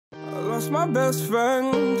lost my best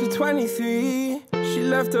friend to 23. She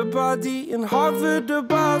left her body and hovered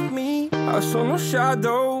above me. I saw no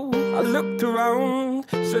shadow, I looked around,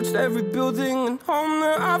 searched every building and home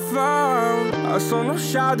that I found. I saw no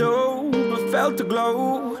shadow, but felt a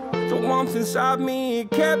glow. The warmth inside me,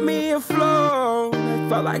 it kept me afloat. It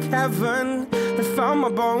felt like heaven had found my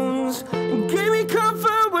bones and gave me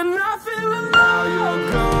comfort when I feel alone. Now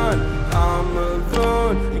you're gone, I'm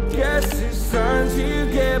alone. I guess it's time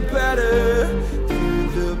to get better. Through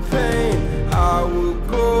the pain, I will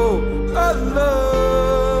go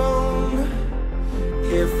alone.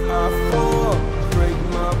 If I fall, break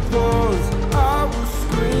my bones, I will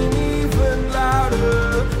scream even louder.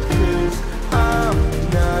 'Cause I'm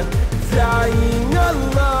not dying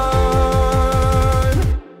alone.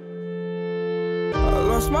 I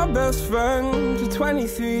lost my best friend to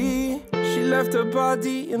 23. She left her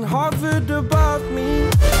body and hovered above me.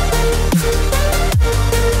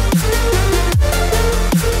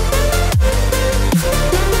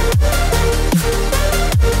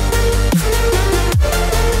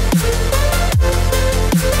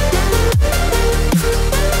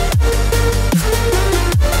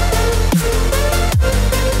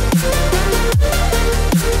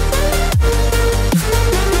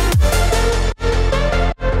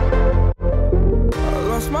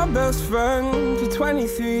 Best friend to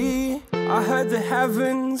 23. I heard the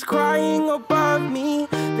heavens crying above me.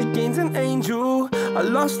 They gained an angel, I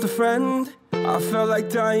lost a friend. I felt like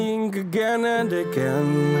dying again and again.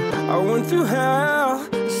 I went through hell,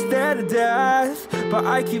 stared at death, but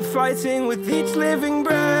I keep fighting with each living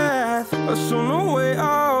breath. I saw no way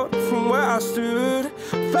out from where I stood.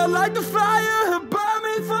 Felt like the fire had burned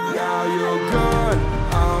me through. Now you're gone,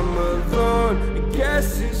 I'm alone. I guess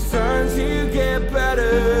it's time to get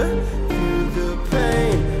better. Through the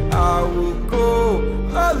pain, I will go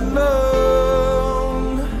alone.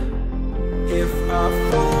 If I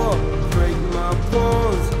fall, break my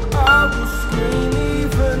bones, I will scream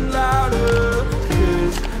even louder.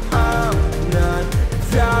 'Cause I'm not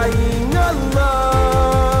dying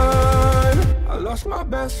alone. I lost my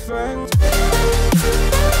best friend.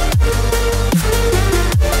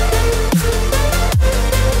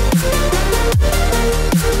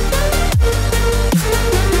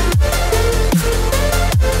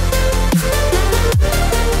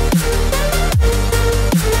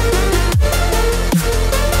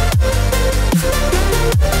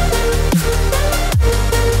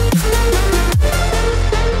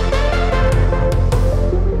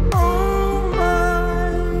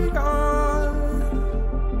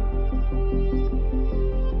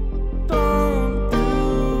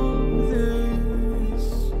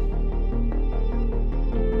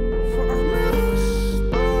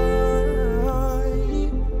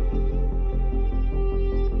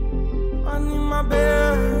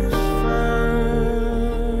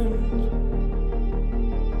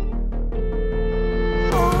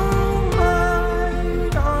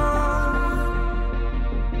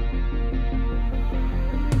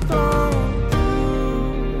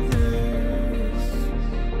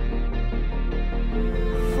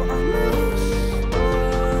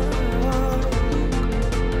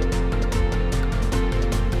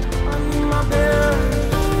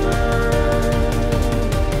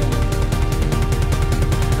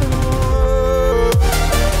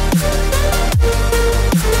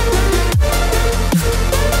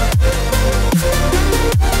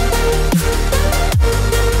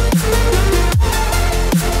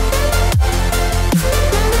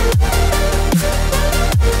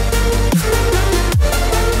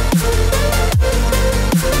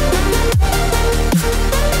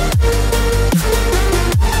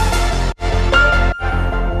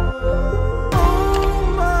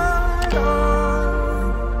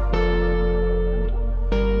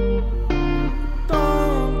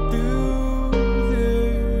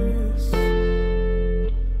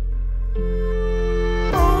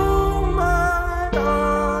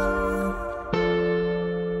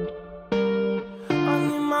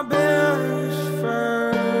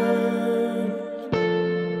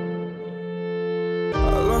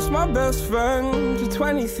 My best friend to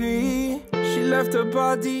 23. She left her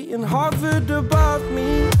body and hovered above me.